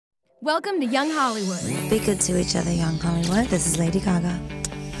Welcome to Young Hollywood. Be good to each other, Young Hollywood. This is Lady Gaga.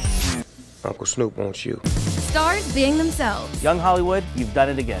 Uncle Snoop wants you. Stars being themselves. Young Hollywood, you've done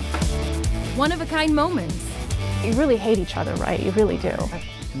it again. One-of-a-kind moments. You really hate each other, right? You really do.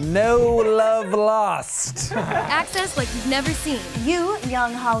 No love lost. Access like you've never seen. You,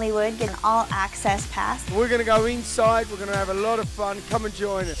 Young Hollywood, get an all-access pass. We're gonna go inside, we're gonna have a lot of fun. Come and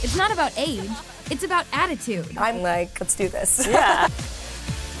join us. It's not about age, it's about attitude. I'm like, let's do this. Yeah.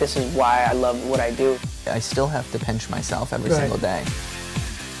 This is why I love what I do. I still have to pinch myself every single day.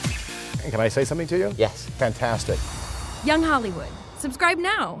 Can I say something to you? Yes. Fantastic. Young Hollywood. Subscribe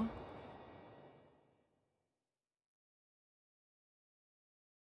now.